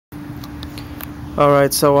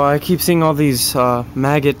Alright, so I keep seeing all these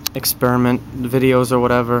maggot experiment videos or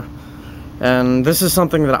whatever, and this is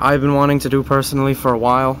something that I've been wanting to do personally for a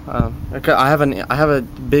while. I have a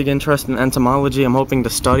big interest in entomology. I'm hoping to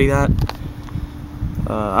study that.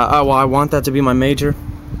 I want that to be my major,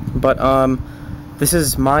 but this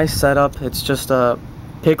is my setup. It's just a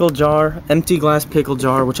pickle jar, empty glass pickle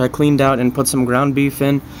jar, which I cleaned out and put some ground beef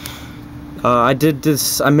in. I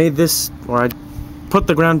put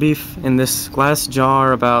the ground beef in this glass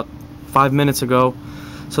jar about 5 minutes ago.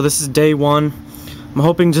 So this is day one. I'm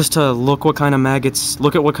hoping just to look at what kind of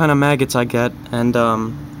maggots I get, and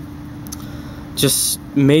just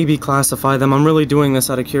maybe classify them. I'm really doing this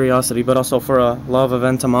out of curiosity, but also for a love of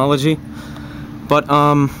entomology. But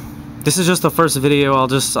this is just the first video.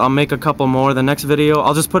 I'll make a couple more. The next video,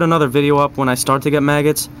 I'll just put another video up when I start to get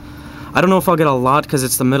maggots. I don't know if I'll get a lot because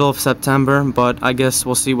it's the middle of September, but I guess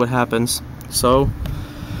we'll see what happens. So,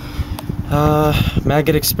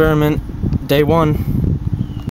 maggot experiment, day one.